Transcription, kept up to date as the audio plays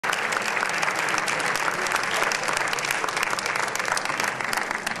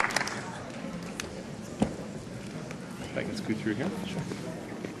scoot through here. Sure.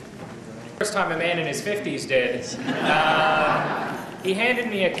 First time a man in his 50s did. He handed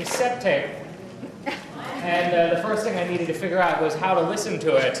me a cassette tape, and the first thing I needed to figure out was how to listen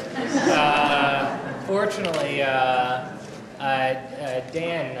to it. Fortunately,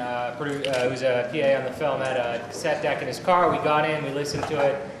 Dan, who's a PA on the film, had a cassette deck in his car. We got in, we listened to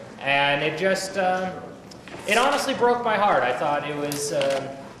it, and it just, it honestly broke my heart. I thought it was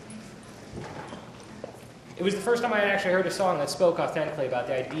the first time I had actually heard a song that spoke authentically about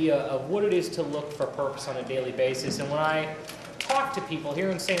the idea of what it is to look for purpose on a daily basis. And when I talked to people here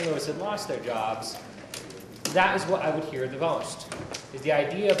in St. Louis that lost their jobs, that is what I would hear the most, is the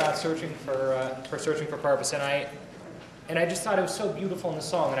idea about searching for purpose. And I just thought it was so beautiful in the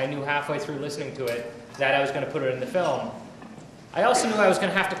song, and I knew halfway through listening to it that I was going to put it in the film. I also knew I was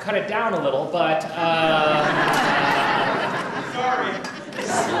going to have to cut it down a little, but Sorry.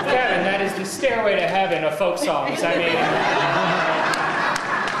 Kevin, that is the stairway to heaven of folk songs. I mean,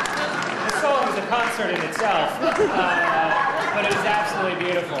 the song is a concert in itself, but it was absolutely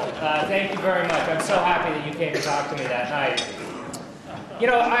beautiful. Thank you very much. I'm so happy that you came to talk to me that night. You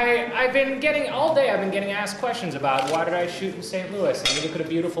know, I've been getting asked questions about why did I shoot in St. Louis? And you look at a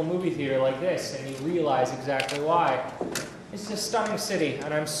beautiful movie theater like this, and you realize exactly why. It's a stunning city,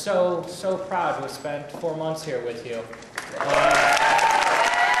 and I'm so, so proud to have spent 4 months here with you.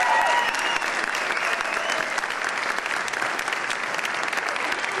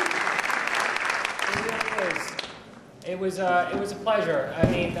 It was a pleasure. I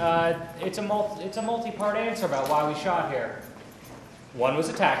mean, it's a multi-part answer about why we shot here. One was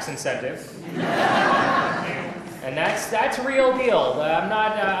a tax incentive, and that's a real deal.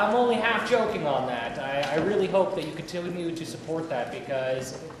 I'm only half joking on that. I really hope that you continue to support that,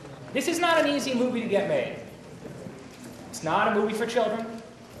 because this is not an easy movie to get made. It's not a movie for children.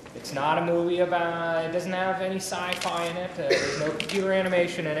 It's not a movie about, it doesn't have any sci-fi in it. There's no computer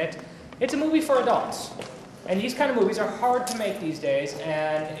animation in it. It's a movie for adults. And these kind of movies are hard to make these days,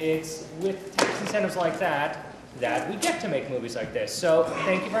 and it's with tax incentives like that that we get to make movies like this. So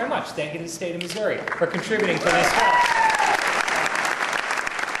thank you very much. Thank you to the state of Missouri for contributing to this film.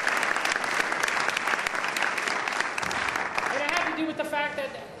 And it had to do with the fact that,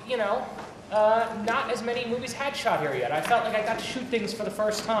 you know, not as many movies had shot here yet. I felt like I got to shoot things for the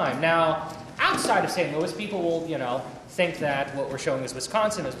first time. Now, outside of St. Louis, people will, you know, think that what we're showing is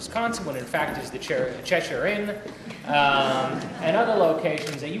Wisconsin, when in fact is the Cheshire Inn, and other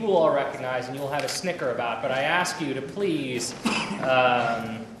locations that you will all recognize and you will have a snicker about. But I ask you to please,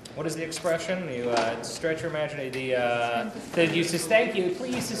 what is the expression? You stretch your imagination. Thank you.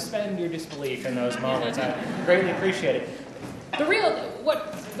 Please suspend your disbelief in those moments. I greatly appreciate it. The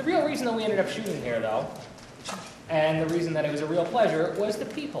real reason that we ended up shooting here, though, and the reason that it was a real pleasure, was the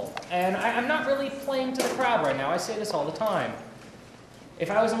people. And I'm not really playing to the crowd right now. I say this all the time. If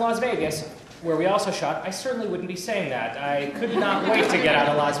I was in Las Vegas, where we also shot, I certainly wouldn't be saying that. I could not wait to get out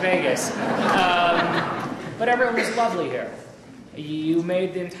of Las Vegas. But everyone was lovely here. You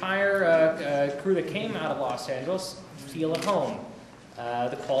made the entire crew that came out of Los Angeles feel at home.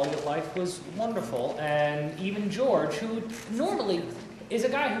 The quality of life was wonderful. And even George, who normally is a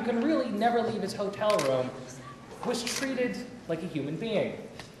guy who can really never leave his hotel room, was treated like a human being.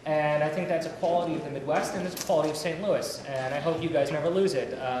 And I think that's a quality of the Midwest, and it's a quality of St. Louis. And I hope you guys never lose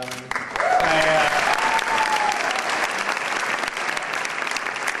it. You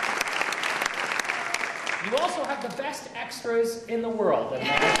also have the best extras in the world. And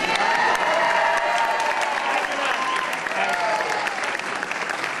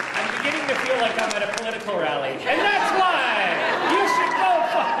I'm beginning to feel like I'm at a political rally. And that's why you should vote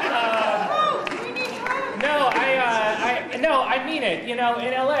for... No, I mean it. You know,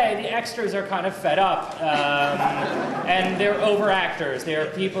 in LA, the extras are kind of fed up, and they're over-actors. They're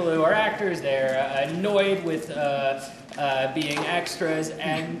people who are actors. They're annoyed with being extras,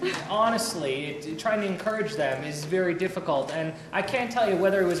 and honestly, trying to encourage them is very difficult. And I can't tell you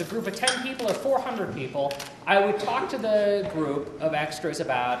whether it was a group of 10 people or 400 people, I would talk to the group of extras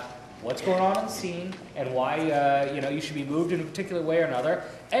about what's going on in the scene and why you know, you should be moved in a particular way or another,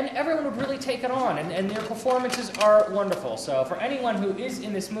 and everyone would really take it on, and their performances are wonderful. So for anyone who is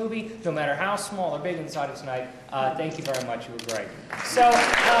in this movie, no matter how small or big inside of tonight, thank you very much. You were great. So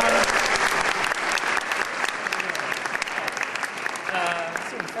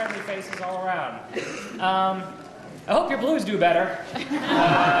seeing friendly faces all around. I hope your Blues do better.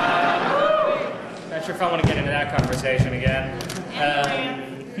 Not sure if I want to get into that conversation again.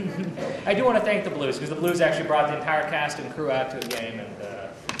 I do want to thank the Blues, because the Blues actually brought the entire cast and crew out to a game, and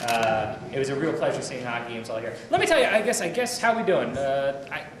it was a real pleasure seeing hockey games all here. Let me tell you, I guess how we doing?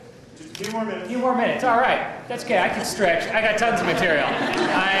 Few more minutes. Few more minutes. All right. That's okay. I can stretch. I got tons of material.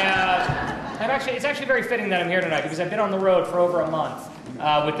 It's actually very fitting that I'm here tonight because I've been on the road for over a month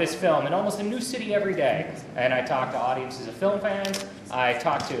with this film in almost a new city every day. And I talk to audiences of film fans. I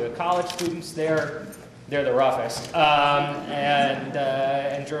talk to college students. They're the roughest.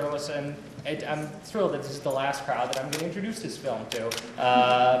 And journalists. And I'm thrilled that this is the last crowd that I'm going to introduce this film to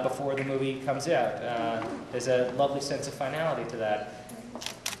before the movie comes out. There's a lovely sense of finality to that.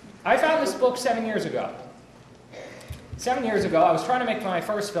 I found this book 7 years ago. 7 years ago, I was trying to make my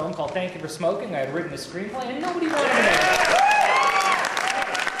first film called Thank You for Smoking. I had written a screenplay, and nobody wanted to make it.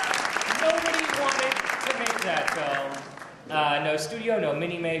 Nobody wanted to make that film. No studio, no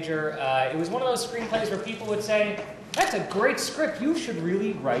mini major. It was one of those screenplays where people would say, "That's a great script. You should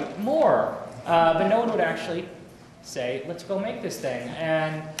really write more." But no one would actually say, "Let's go make this thing."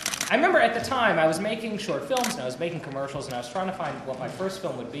 And I remember at the time I was making short films and I was making commercials and I was trying to find what my first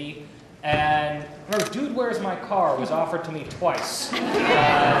film would be. And I remember Dude, Where's My Car was offered to me twice. And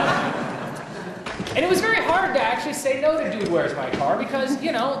it was very hard to actually say no to Dude, Where's My Car because,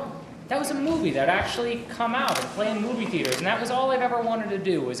 you know, that was a movie that actually come out and play in movie theaters. And that was all I've ever wanted to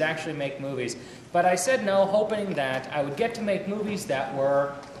do was actually make movies. But I said no, hoping that I would get to make movies that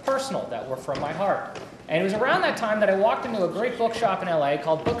were personal, that were from my heart. And it was around that time that I walked into a great bookshop in LA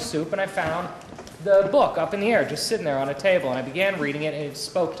called Book Soup, and I found the book up in the air, just sitting there on a table, and I began reading it, and it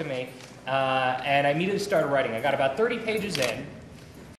spoke to me, and I immediately started writing. I got about 30 pages in,